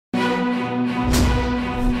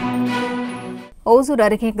ஓசூர்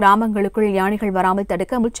அருகே கிராமங்களுக்குள் யானைகள் வராமல்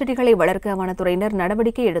தடுக்க முச்செடிகளை வளர்க்க வனத்துறையினர்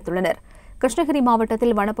நடவடிக்கை எடுத்துள்ளனர். கிருஷ்ணகிரி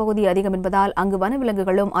மாவட்டத்தில் வனப்பகுதி அதிகம் என்பதால் அங்கு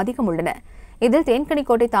வனவிலங்குகளும் அதிகம் உள்ளன. இதில்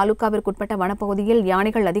தேன்கனிக்கோட்டை தாலுகாவிற்குட்பட்ட வனப்பகுதியில்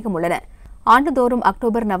யானைகள் அதிகம் உள்ளன. ஆண்டுதோறும்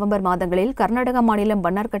அக்டோபர், நவம்பர் மாதங்களில் கர்நாடக மாநிலம்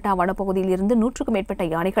பன்னார்கட்டா வனப்பகுதியில் இருந்து 100க்கும் மேற்பட்ட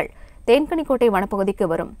யானைகள் தேன்கனிக்கோட்டை வனப்பகுதிக்கு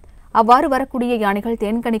வரும். அவ்வாறு வரக்கூடிய யானைகள்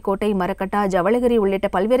தேன்கனிக்கோட்டை, மரக்கட்டா, ஜவளகிரி உள்ளிட்ட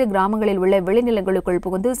பல்வேறு கிராமங்களில் உள்ள விளைநிலங்களுக்குள்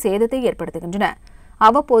புகுந்து சேதத்தை ஏற்படுத்துகின்றன.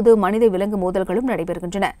 அவ்வப்போது மனித விலங்கு மோதல்களும்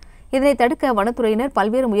நடைபெறுகின்றன. இதனை தடுக்க வனத்துறையினர்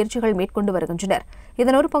பல்வேறு முயற்சிகள் மேற்கொண்டு வருகின்றனர்.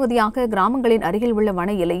 இதன் ஒரு பகுதியாக கிராமங்களின் அருகில் உள்ள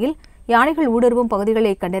வன எல்லையில் யானைகள் ஊடுருவும்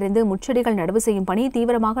பகுதிகளை கண்டறிந்து முச்செடிகள் நடவு செய்யும் பணி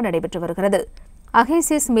தீவிரமாக நடைபெற்று வருகிறது.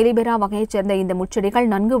 அகேசியஸ் மெலிபெரா வகையைச் சேர்ந்த இந்த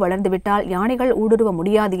முச்செடிகள் நன்கு வளர்ந்துவிட்டால் யானைகள் ஊடுருவ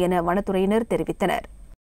முடியாது என வனத்துறையினர் தெரிவித்தனர்.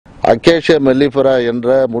 அகேசியா மெல்லிபெரா என்ற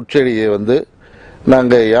முச்செடியை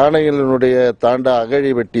நாங்கள் யானைகளினுடைய தாண்ட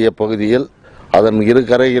அகழி வெட்டிய பகுதியில் அதன் இரு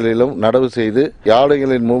கரைகளிலும் நடவு செய்து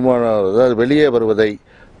யானைகளின் வெளியே வருவதை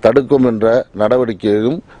தடுக்கும் என்ற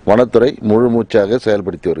நடவடிக்கையும் வனத்துறை முழு மூச்சாக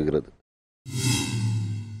செயல்படுத்தி வருகிறது.